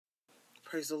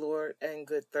Praise the Lord and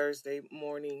good Thursday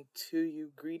morning to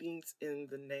you. Greetings in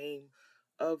the name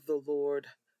of the Lord,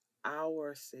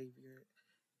 our Savior,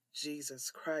 Jesus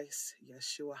Christ,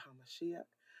 Yeshua HaMashiach.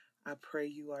 I pray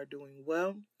you are doing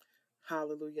well.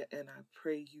 Hallelujah. And I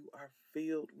pray you are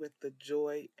filled with the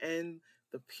joy and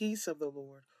the peace of the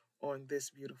Lord on this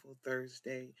beautiful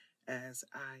Thursday as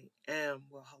I am.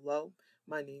 Well, hello.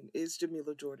 My name is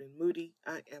Jamila Moody.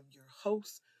 I am your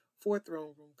host for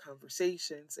Throne Room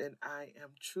Conversations, and I am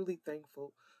truly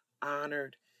thankful,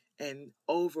 honored, and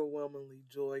overwhelmingly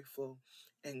joyful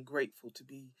and grateful to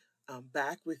be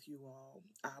back with you all.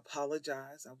 I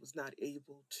apologize. I was not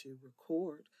able to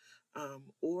record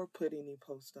or put any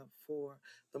post up for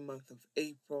the month of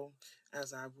April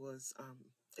as I was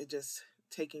just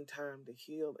taking time to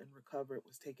heal and recover. It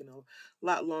was taking a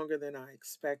lot longer than I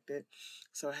expected.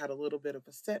 So I had a little bit of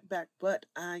a setback, but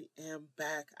I am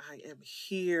back. I am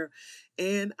here,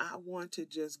 and I want to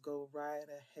just go right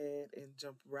ahead and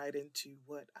jump right into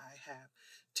what I have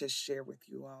to share with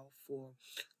you all for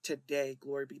today.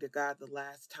 Glory be to God. The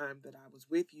last time that I was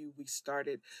with you, we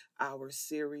started our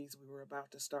series. We were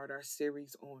about to start our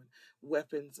series on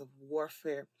weapons of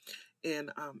warfare.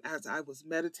 And as I was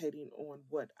meditating on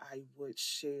what I would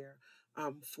share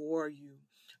for you,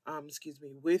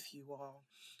 with you all,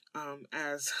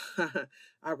 as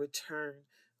I return,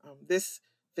 this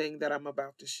thing that I'm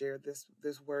about to share, this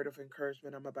word of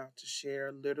encouragement I'm about to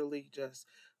share, literally just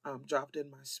dropped in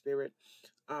my spirit.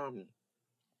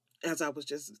 As I was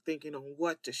just thinking on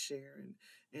what to share.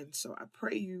 And so I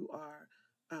pray you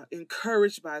are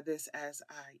encouraged by this as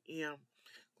I am.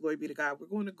 Glory be to God. We're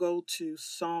going to go to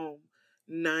Psalm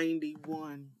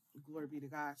 91. Glory be to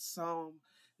God. Psalm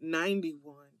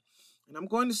 91. And I'm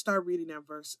going to start reading at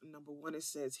verse number 1. It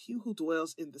says, "He who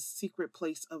dwells in the secret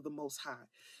place of the Most High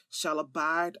shall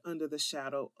abide under the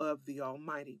shadow of the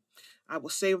Almighty. I will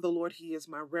say of the Lord, He is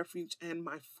my refuge and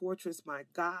my fortress, my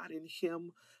God. In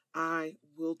Him I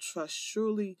will trust.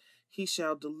 Surely He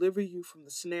shall deliver you from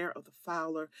the snare of the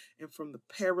fowler and from the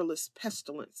perilous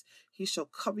pestilence. He shall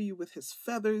cover you with His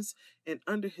feathers, and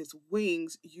under His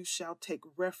wings you shall take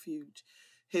refuge.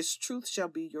 His truth shall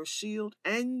be your shield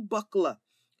and buckler.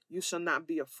 You shall not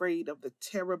be afraid of the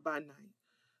terror by night,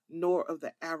 nor of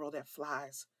the arrow that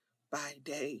flies by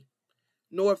day,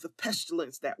 nor of the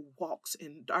pestilence that walks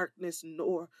in darkness,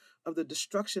 nor of the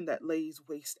destruction that lays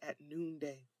waste at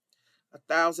noonday.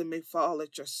 1,000 may fall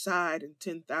at your side and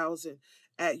 10,000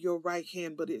 at your right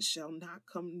hand, but it shall not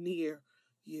come near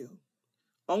you.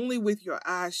 Only with your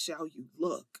eyes shall you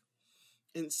look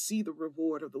and see the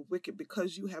reward of the wicked,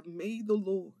 because you have made the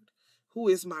Lord, who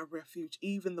is my refuge,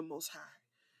 even the Most High,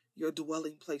 your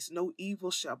dwelling place. No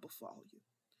evil shall befall you,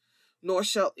 nor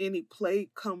shall any plague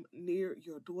come near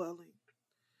your dwelling.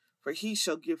 For He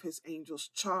shall give His angels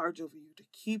charge over you to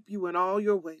keep you in all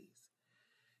your ways.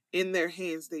 In their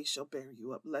hands they shall bear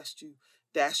you up, lest you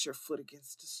dash your foot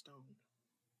against a stone.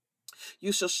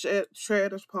 You shall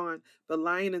tread upon the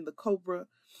lion and the cobra,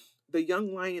 the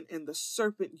young lion and the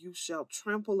serpent you shall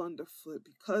trample underfoot,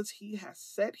 because He has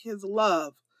set His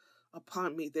love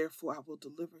upon me. Therefore I will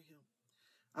deliver Him.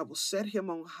 I will set Him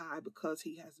on high, because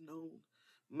He has known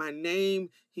my name.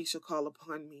 He shall call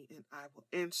upon me, and I will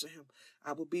answer him.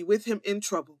 I will be with him in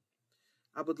trouble.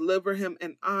 I will deliver him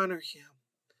and honor him.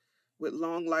 With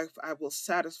long life I will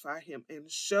satisfy him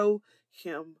and show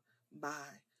him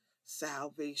my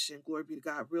salvation." Glory be to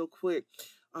God. Real quick,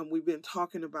 we've been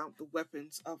talking about the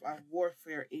weapons of our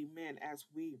warfare. Amen. As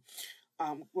we,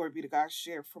 glory be to God,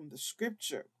 share from the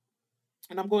scripture.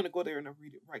 And I'm going to go there and I'll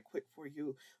read it right quick for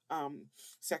you.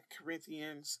 2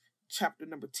 Corinthians chapter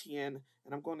number 10.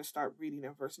 And I'm going to start reading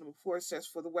at verse number 4. It says,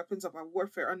 "For the weapons of our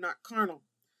warfare are not carnal,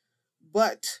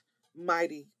 but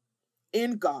mighty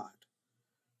in God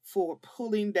for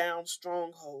pulling down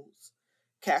strongholds,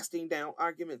 casting down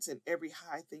arguments and every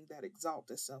high thing that exalts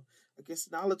itself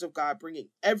against the knowledge of God, bringing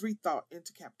every thought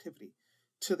into captivity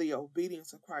to the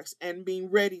obedience of Christ, and being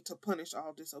ready to punish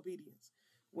all disobedience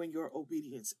when your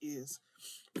obedience is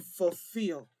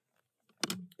fulfilled."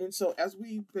 And so as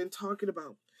we've been talking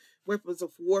about weapons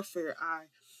of warfare, I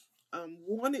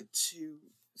wanted to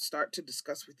start to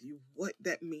discuss with you what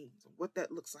that means, what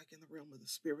that looks like in the realm of the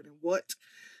spirit, and what,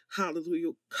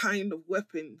 hallelujah, kind of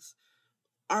weapons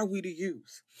are we to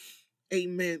use.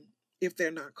 Amen. If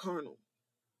they're not carnal.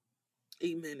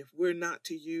 Amen. If we're not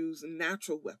to use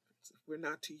natural weapons, if we're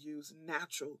not to use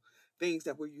natural things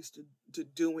that we're used to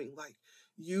doing, like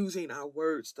using our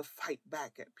words to fight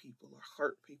back at people or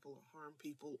hurt people or harm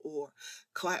people or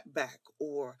clap back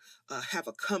or have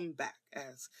a comeback,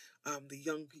 as the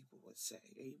young people would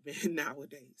say, amen,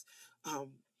 nowadays.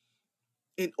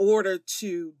 in order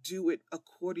to do it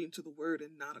according to the word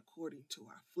and not according to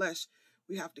our flesh,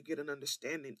 we have to get an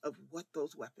understanding of what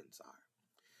those weapons are.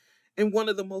 And one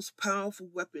of the most powerful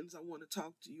weapons I want to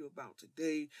talk to you about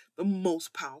today, the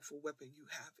most powerful weapon you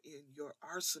have in your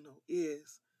arsenal,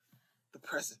 is the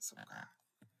presence of God.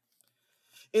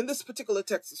 In this particular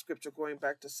text of scripture, going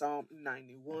back to Psalm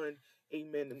 91,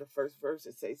 amen, in the first verse,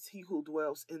 it says, he who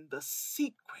dwells in the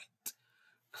secret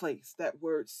place. That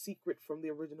word secret from the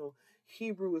original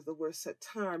Hebrew is the word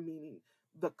satar, meaning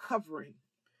the covering,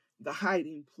 the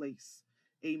hiding place.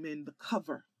 Amen. The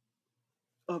cover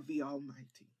of the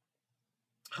Almighty.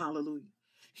 Hallelujah.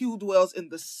 He who dwells in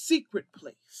the secret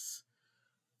place.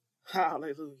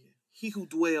 Hallelujah. He who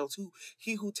dwells,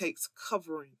 he who takes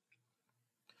covering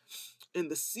in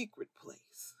the secret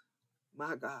place.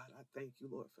 My God, I thank you,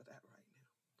 Lord, for that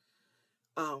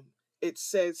right now. It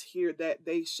says here that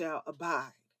they shall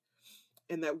abide.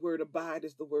 And that word abide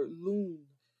is the word loom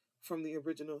from the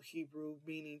original Hebrew,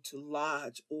 meaning to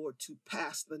lodge or to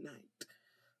pass the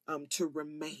night, to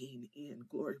remain in.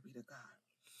 Glory be to God.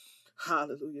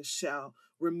 Hallelujah. Shall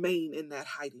remain in that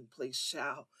hiding place,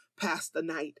 shall pass the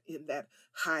night in that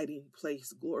hiding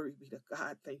place. Glory be to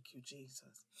God. Thank you,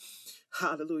 Jesus.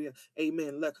 Hallelujah.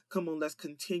 Amen. Come on, let's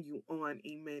continue on.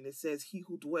 Amen. It says, he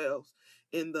who dwells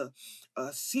in the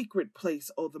secret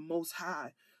place of the Most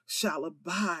High shall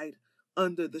abide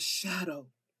under the shadow.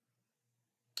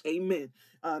 Amen.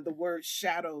 The word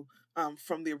shadow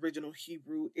from the original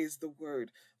Hebrew is the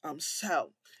word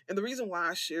shell. And the reason why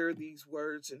I share these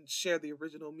words and share the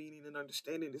original meaning and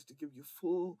understanding is to give you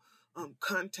full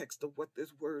context of what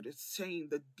this word is saying,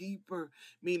 the deeper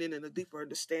meaning and the deeper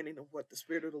understanding of what the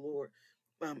Spirit of the Lord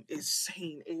is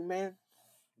saying. Amen.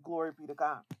 Glory be to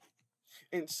God.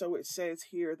 And so it says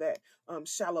here that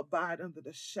shall abide under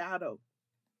the shadow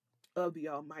of the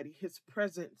Almighty, his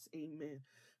presence, amen.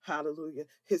 Hallelujah.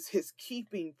 His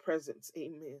keeping presence,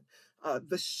 amen.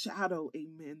 The shadow,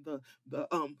 amen.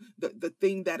 The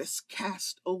thing that is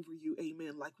cast over you,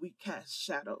 amen. Like we cast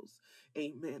shadows,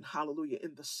 amen. Hallelujah.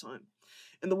 In the sun.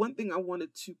 And the one thing I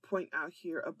wanted to point out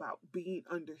here about being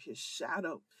under his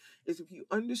shadow is if you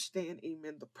understand,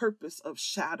 amen, the purpose of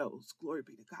shadows, glory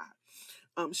be to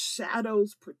God.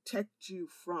 Shadows protect you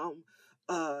from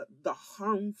the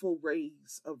harmful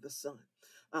rays of the sun,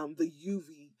 the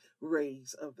UV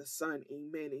rays of the sun,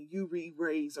 amen. And UV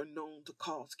rays are known to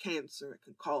cause cancer. It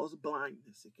can cause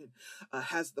blindness. It can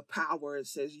has the power. It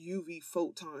says UV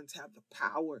photons have the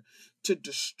power to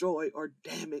destroy or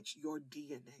damage your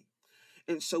DNA.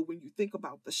 And so when you think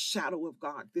about the shadow of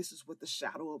God, this is what the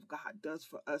shadow of God does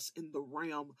for us in the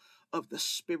realm of the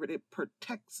spirit. It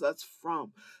protects us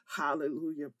from,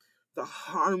 hallelujah, the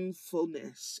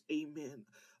harmfulness, amen,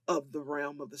 of the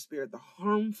realm of the spirit, the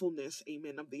harmfulness,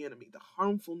 amen, of the enemy, the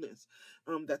harmfulness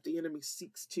that the enemy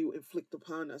seeks to inflict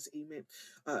upon us, amen.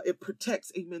 It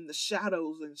protects, amen, the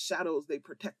shadows, and shadows, they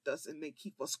protect us and they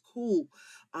keep us cool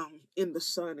in the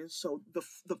sun. And so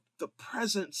the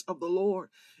presence of the Lord,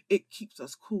 it keeps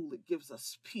us cool. It gives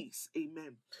us peace.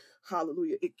 Amen.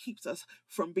 Hallelujah. It keeps us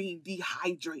from being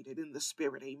dehydrated in the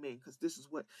spirit. Amen. Because this is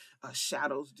what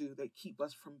shadows do. They keep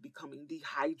us from becoming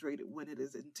dehydrated when it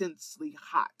is intensely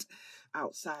hot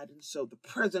outside. And so the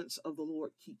presence of the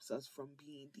Lord keeps us from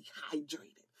being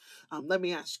dehydrated. Let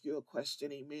me ask you a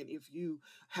question, amen. If you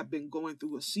have been going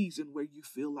through a season where you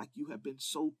feel like you have been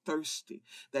so thirsty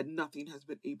that nothing has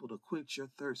been able to quench your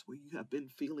thirst, where you have been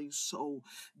feeling so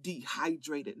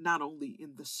dehydrated, not only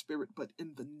in the spirit, but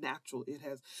in the natural, it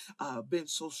has been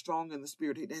so strong in the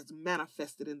spirit, it has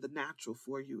manifested in the natural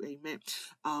for you, amen.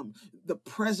 The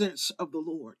presence of the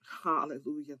Lord,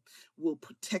 hallelujah, will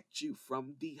protect you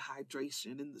from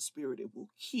dehydration in the spirit. It will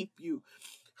keep you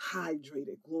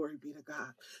hydrated. Glory be to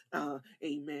God.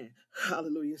 Amen.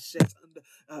 Hallelujah.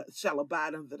 Shall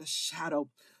abide under the shadow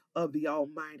of the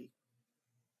Almighty.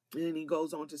 And then he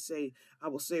goes on to say, I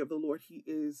will say of the Lord, he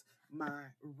is my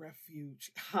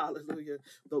refuge. Hallelujah.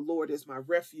 The Lord is my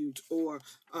refuge, or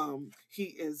he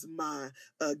is my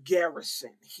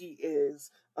garrison. He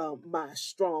is my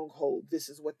stronghold. This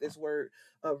is what this word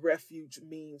refuge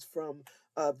means from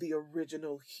the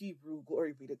original Hebrew.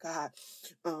 Glory be to God.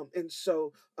 And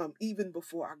so even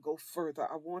before I go further,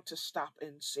 I want to stop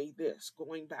and say this,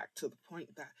 going back to the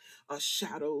point that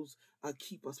shadows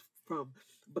keep us from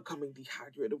becoming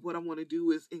dehydrated. What I want to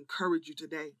do is encourage you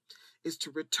today is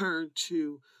to return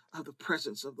to the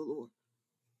presence of the Lord.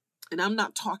 And I'm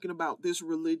not talking about this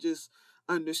religious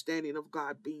understanding of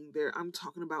God being there. I'm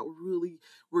talking about really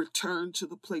return to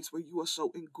the place where you are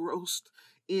so engrossed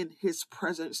in his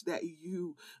presence that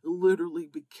you literally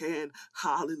began,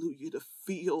 hallelujah, to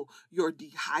feel your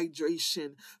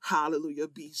dehydration, hallelujah,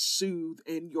 be soothed,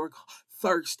 and your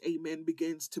thirst, amen,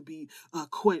 begins to be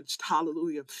quenched,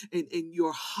 hallelujah, and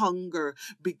your hunger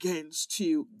begins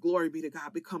to, glory be to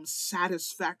God, become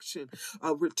satisfaction,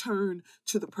 return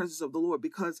to the presence of the Lord,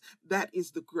 because that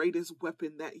is the greatest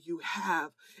weapon that you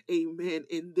have, amen,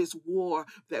 in this war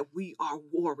that we are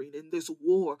warring, in this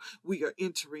war we are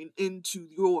entering into.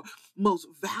 Your most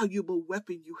valuable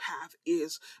weapon you have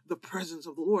is the presence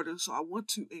of the Lord. And so I want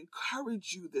to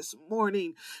encourage you this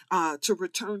morning to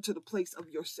return to the place of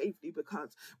your safety,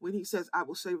 because when he says, I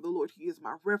will say of the Lord, he is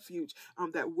my refuge,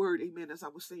 that word, amen, as I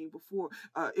was saying before,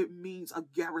 it means a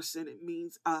garrison. It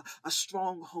means a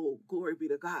stronghold. Glory be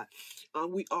to God.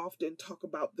 We often talk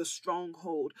about the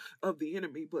stronghold of the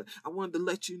enemy, but I wanted to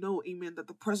let you know, amen, that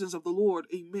the presence of the Lord,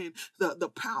 amen, the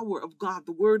power of God,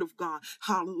 the word of God,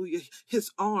 hallelujah,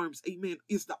 his arms, amen,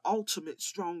 is the ultimate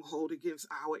stronghold against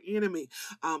our enemy.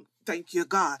 Thank you,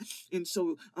 God. And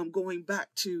so I'm going back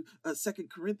to 2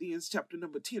 Corinthians chapter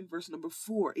number 10, verse number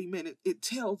 4. Amen. It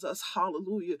tells us,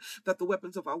 hallelujah, that the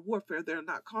weapons of our warfare, they're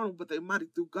not carnal, but they're mighty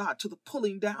through God to the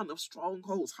pulling down of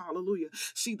strongholds. Hallelujah.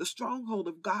 See, the stronghold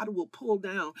of God will pull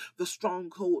down the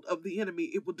stronghold of the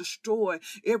enemy. It will destroy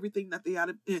everything that the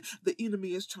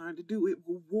enemy is trying to do. It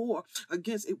will war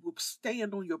against, it will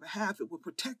stand on your behalf. It will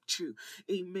protect you.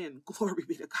 Amen. Glory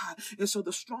be to God. And so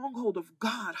the stronghold of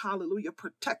God, hallelujah,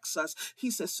 protects us. He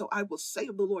says, so I will say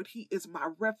of the Lord, he is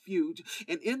my refuge.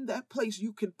 And in that place,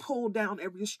 you can pull down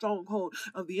every stronghold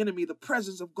of the enemy. The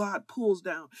presence of God pulls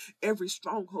down every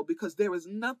stronghold, because there is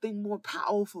nothing more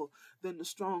powerful than the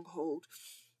stronghold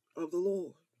of the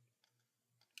Lord.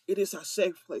 It is our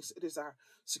safe place. It is our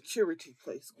security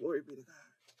place. Glory be to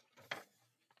God.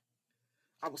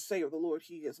 I will say of the Lord,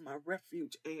 he is my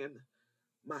refuge and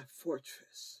my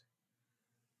fortress,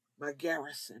 my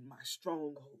garrison, my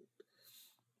stronghold,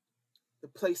 the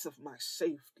place of my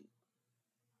safety.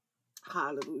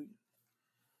 Hallelujah.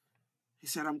 He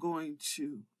said, I'm going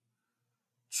to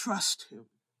trust him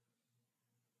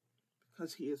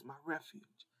because he is my refuge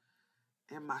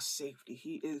and my safety.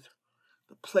 He is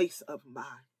the place of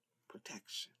my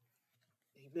protection.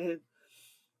 Amen.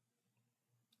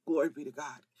 Glory be to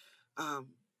God.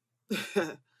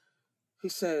 He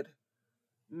said,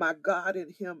 my God,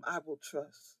 in him I will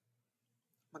trust.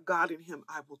 My God, in him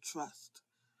I will trust.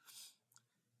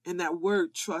 And that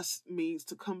word trust means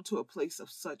to come to a place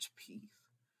of such peace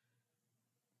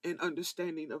and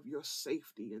understanding of your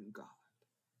safety in God,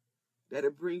 that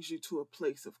it brings you to a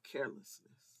place of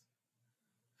carelessness,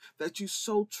 that you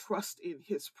so trust in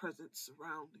his presence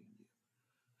surrounding you,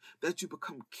 that you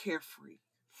become carefree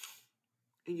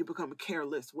and you become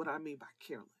careless. What I mean by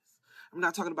careless, I'm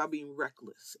not talking about being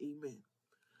reckless. Amen.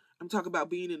 I'm talking about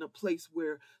being in a place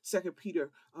where 2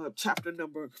 Peter chapter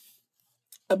number,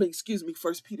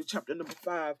 First Peter chapter number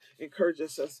 5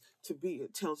 encourages us to be.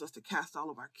 It tells us to cast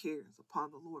all of our cares upon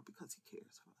the Lord because he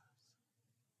cares for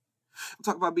us. I'm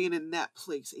talking about being in that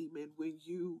place, amen, when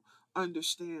you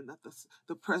understand that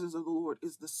the presence of the Lord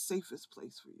is the safest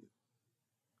place for you.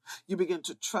 You begin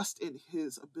to trust in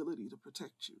his ability to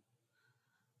protect you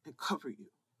and cover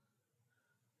you.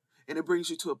 And it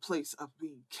brings you to a place of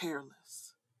being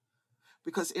careless.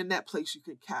 Because in that place you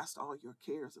can cast all your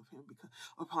cares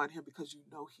upon him because you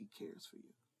know he cares for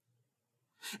you.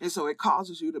 And so it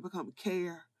causes you to become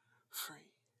carefree.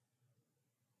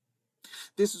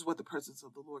 This is what the presence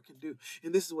of the Lord can do.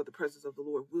 And this is what the presence of the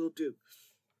Lord will do.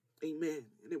 Amen.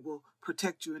 And it will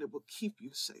protect you and it will keep you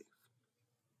safe.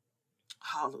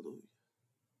 Hallelujah.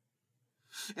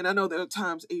 And I know there are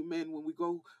times, amen, when we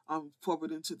go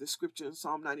forward into the scripture in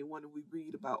Psalm 91 and we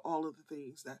read about all of the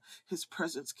things that his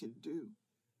presence can do.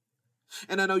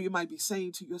 And I know you might be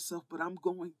saying to yourself, but I'm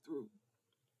going through.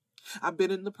 I've been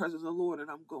in the presence of the Lord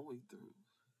and I'm going through.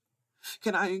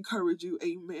 Can I encourage you,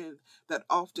 amen, that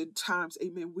oftentimes,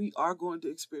 amen, we are going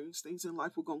to experience things in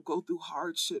life. We're going to go through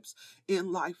hardships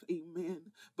in life,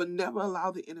 amen. But never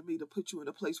allow the enemy to put you in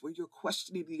a place where you're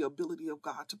questioning the ability of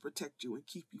God to protect you and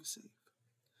keep you safe.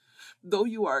 Though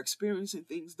you are experiencing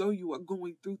things, though you are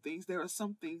going through things, there are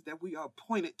some things that we are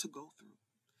appointed to go through.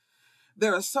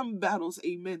 There are some battles,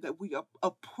 amen, that we are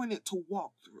appointed to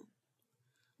walk through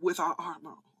with our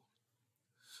armor on,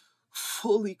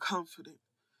 fully confident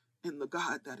in the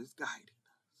God that is guiding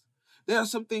us. There are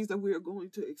some things that we are going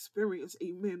to experience,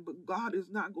 amen, but God is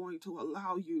not going to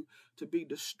allow you to be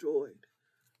destroyed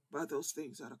by those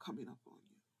things that are coming up on you.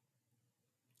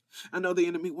 I know the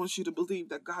enemy wants you to believe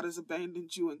that God has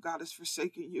abandoned you and God has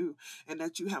forsaken you and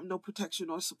that you have no protection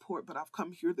or support, but I've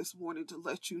come here this morning to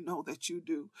let you know that you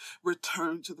do.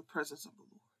 Return to the presence of the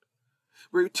Lord.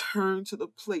 Return to the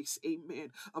place,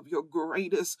 amen, of your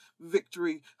greatest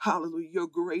victory. Hallelujah. Your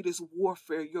greatest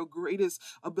warfare, your greatest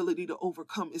ability to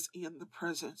overcome is in the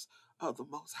presence of the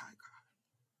Most High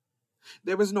God.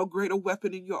 There is no greater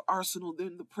weapon in your arsenal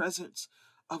than the presence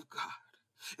of God.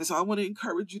 And so I want to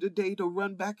encourage you today to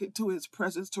run back into his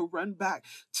presence, to run back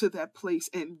to that place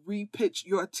and repitch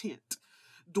your tent.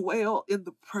 Dwell in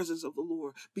the presence of the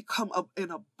Lord. Become an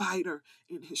abider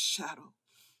in his shadow.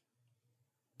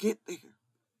 Get there.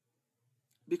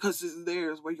 Because it's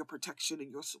there where your protection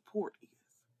and your support is.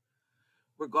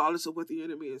 Regardless of what the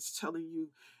enemy is telling you,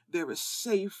 there is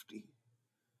safety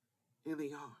in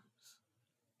the arms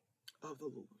of the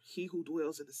Lord. He who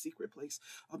dwells in the secret place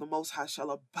of the Most High shall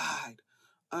abide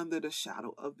under the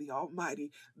shadow of the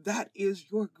Almighty. That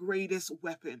is your greatest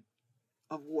weapon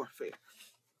of warfare.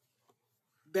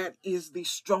 That is the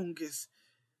strongest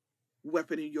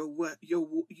weapon in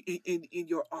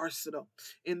your arsenal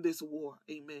in this war.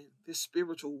 Amen. This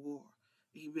spiritual war.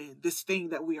 Amen. This thing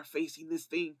that we are facing, this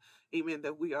thing, amen,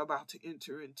 that we are about to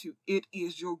enter into. It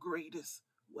is your greatest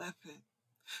weapon.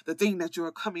 The thing that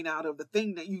you're coming out of, the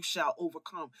thing that you shall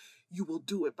overcome, you will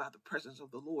do it by the presence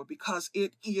of the Lord, because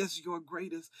it is your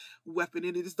greatest weapon,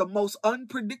 and it is the most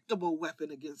unpredictable weapon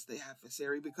against the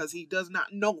adversary, because he does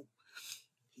not know,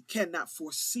 he cannot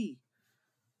foresee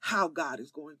how God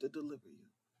is going to deliver you.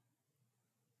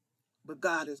 But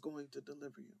God is going to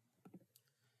deliver you.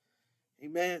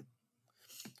 Amen.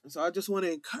 And so I just want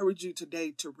to encourage you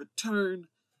today to return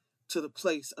to the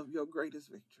place of your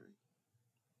greatest victory.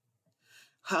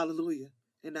 Hallelujah.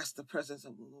 And that's the presence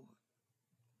of the Lord.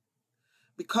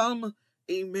 Become,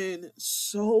 amen,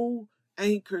 so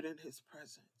anchored in his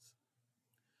presence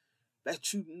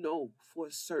that you know for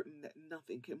certain that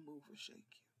nothing can move or shake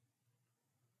you.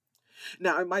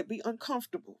 Now, it might be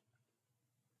uncomfortable,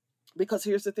 because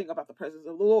here's the thing about the presence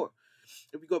of the Lord.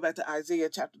 If we go back to Isaiah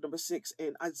chapter number 6,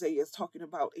 and Isaiah is talking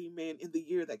about, amen, in the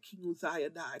year that King Uzziah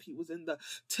died, he was in the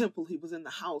temple, he was in the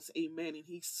house, amen, and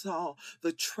he saw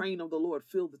the train of the Lord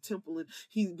fill the temple, and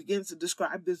he begins to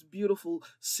describe this beautiful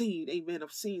scene, amen,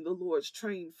 of seeing the Lord's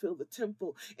train fill the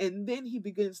temple, and then he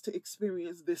begins to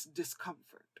experience this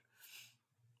discomfort.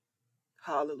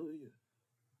 Hallelujah.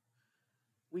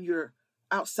 When you're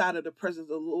outside of the presence of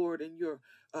the Lord and you're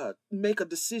make a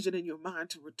decision in your mind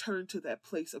to return to that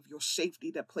place of your safety,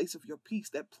 that place of your peace,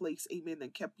 that place, amen,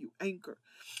 that kept you anchored.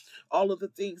 All of the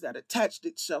things that attached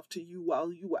itself to you while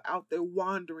you were out there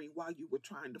wandering, while you were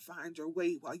trying to find your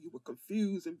way, while you were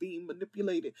confused and being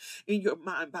manipulated in your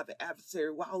mind by the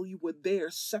adversary, while you were there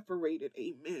separated,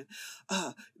 amen.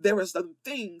 There are some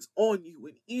things on you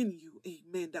and in you,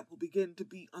 amen, that will begin to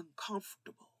be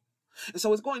uncomfortable. And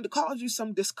so it's going to cause you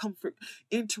some discomfort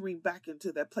entering back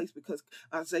into that place, because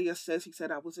Isaiah says, he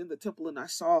said, I was in the temple and I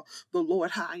saw the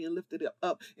Lord high and lifted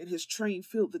up, and his train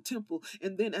filled the temple.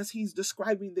 And then as he's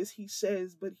describing this, he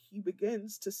says, but he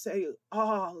begins to say,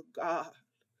 oh God,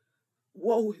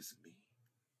 woe is me,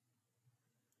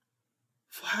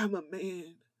 for I'm a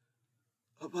man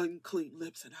of unclean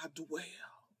lips, and I dwell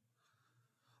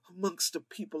amongst the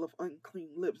people of unclean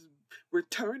lips.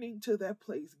 Returning to that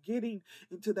place, getting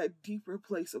into that deeper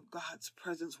place of God's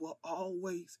presence will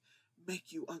always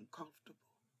make you uncomfortable,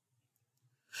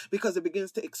 because it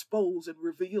begins to expose and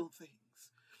reveal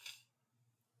things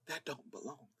that don't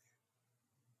belong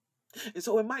there. And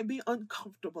so it might be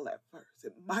uncomfortable at first.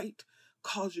 It might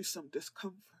cause you some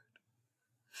discomfort.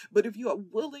 But if you are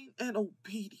willing and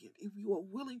obedient, if you are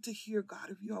willing to hear God,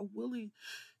 if you are willing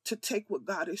to take what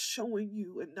God is showing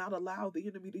you and not allow the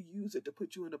enemy to use it to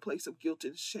put you in a place of guilt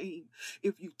and shame,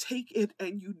 if you take it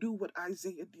and you do what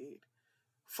Isaiah did,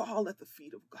 fall at the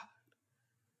feet of God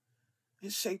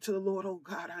and say to the Lord, oh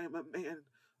God, I am a man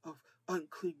of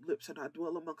unclean lips, and I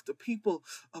dwell amongst the people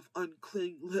of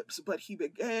unclean lips. But he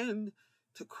began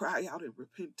to cry out in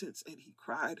repentance, and he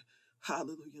cried,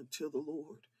 hallelujah, until the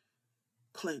Lord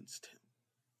cleansed him,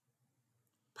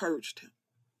 purged him.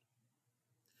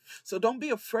 So don't be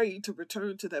afraid to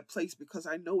return to that place, because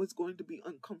I know it's going to be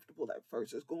uncomfortable at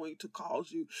first. It's going to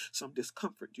cause you some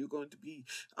discomfort. You're going to be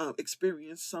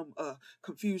experience some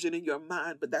confusion in your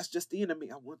mind, but that's just the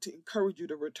enemy. I want to encourage you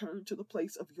to return to the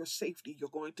place of your safety. You're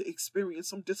going to experience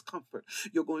some discomfort.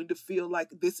 You're going to feel like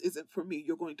this isn't for me.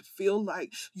 You're going to feel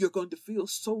like you're going to feel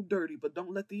so dirty, but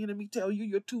don't let the enemy tell you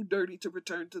you're too dirty to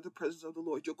return to the presence of the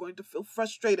Lord. You're going to feel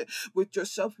frustrated with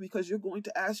yourself, because you're going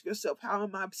to ask yourself, how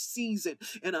am I seasoned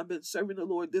and I've been serving the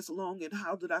Lord this long, and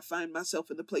how did I find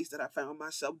myself in the place that I found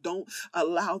myself? Don't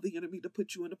allow the enemy to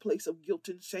put you in a place of guilt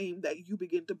and shame that you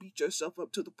begin to beat yourself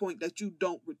up to the point that you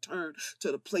don't return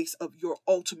to the place of your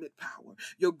ultimate power,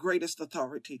 your greatest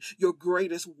authority, your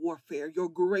greatest warfare, your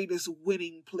greatest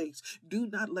winning place. Do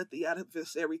not let the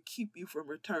adversary keep you from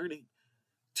returning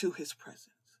to his presence.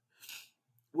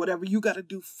 Whatever you got to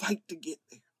do, fight to get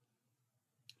there,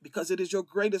 because it is your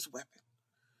greatest weapon,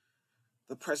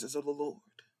 the presence of the Lord.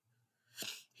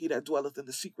 He that dwelleth in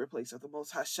the secret place of the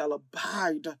Most High shall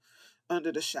abide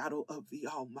under the shadow of the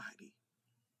Almighty.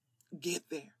 Get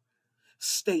there,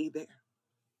 stay there,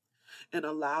 and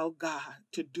allow God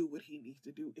to do what he needs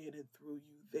to do in and through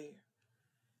you there.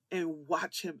 And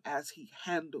watch him as he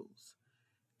handles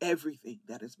everything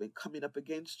that has been coming up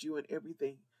against you and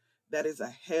everything that is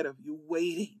ahead of you,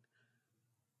 waiting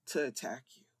to attack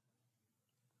you.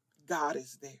 God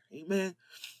is there. Amen.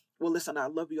 Well, listen, I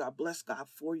love you. I bless God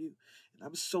for you. And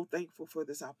I'm so thankful for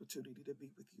this opportunity to be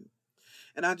with you.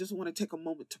 And I just want to take a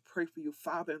moment to pray for you.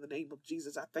 Father, in the name of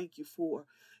Jesus, I thank you for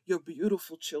your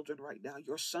beautiful children right now,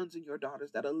 your sons and your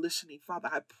daughters that are listening. Father,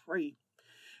 I pray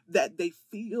that they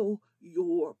feel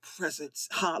your presence,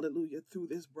 hallelujah, through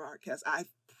this broadcast. I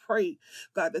pray,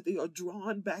 God, that they are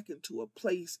drawn back into a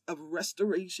place of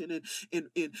restoration and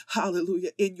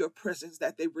hallelujah, in your presence,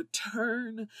 that they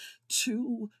return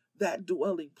to that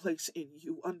dwelling place in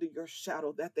you under your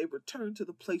shadow, that they return to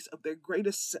the place of their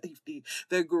greatest safety,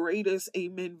 their greatest,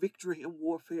 amen, victory in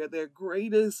warfare, their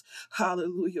greatest,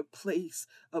 hallelujah, place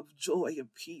of joy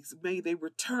and peace. May they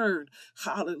return,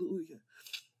 hallelujah,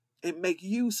 and make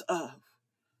use of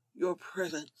your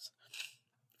presence,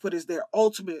 for it is their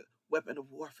ultimate weapon of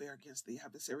warfare against the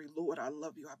adversary. Lord, I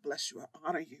love you. I bless you. I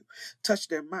honor you. Touch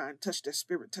their mind, touch their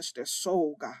spirit, touch their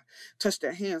soul, God. Touch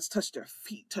their hands, touch their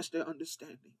feet, touch their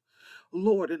understanding.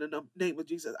 Lord, in the name of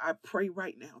Jesus, I pray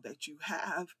right now that you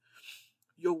have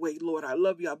your way. Lord, I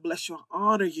love you. I bless you. I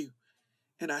honor you.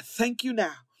 And I thank you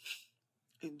now.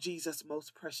 In Jesus'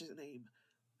 most precious name,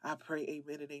 I pray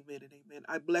amen and amen and amen.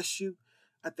 I bless you.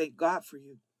 I thank God for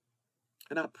you.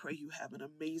 And I pray you have an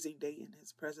amazing day in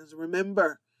his presence.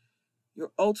 Remember,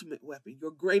 your ultimate weapon,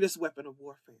 your greatest weapon of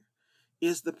warfare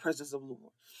is the presence of the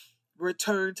Lord.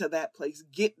 Return to that place.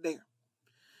 Get there.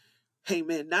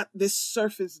 Amen. Not this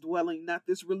surface dwelling, not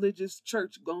this religious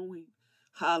church going.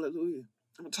 Hallelujah.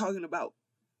 I'm talking about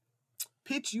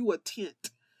pitch you a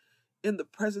tent in the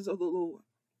presence of the Lord.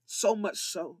 So much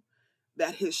so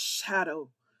that his shadow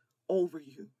over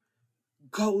you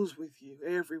goes with you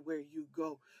everywhere you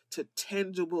go, to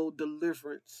tangible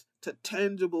deliverance, to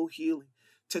tangible healing,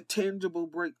 to tangible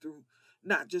breakthrough,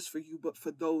 not just for you, but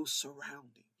for those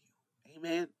surrounding you.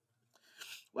 Amen.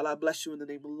 Well, I bless you in the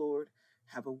name of the Lord.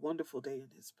 Have a wonderful day in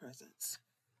his presence.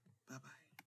 Bye-bye.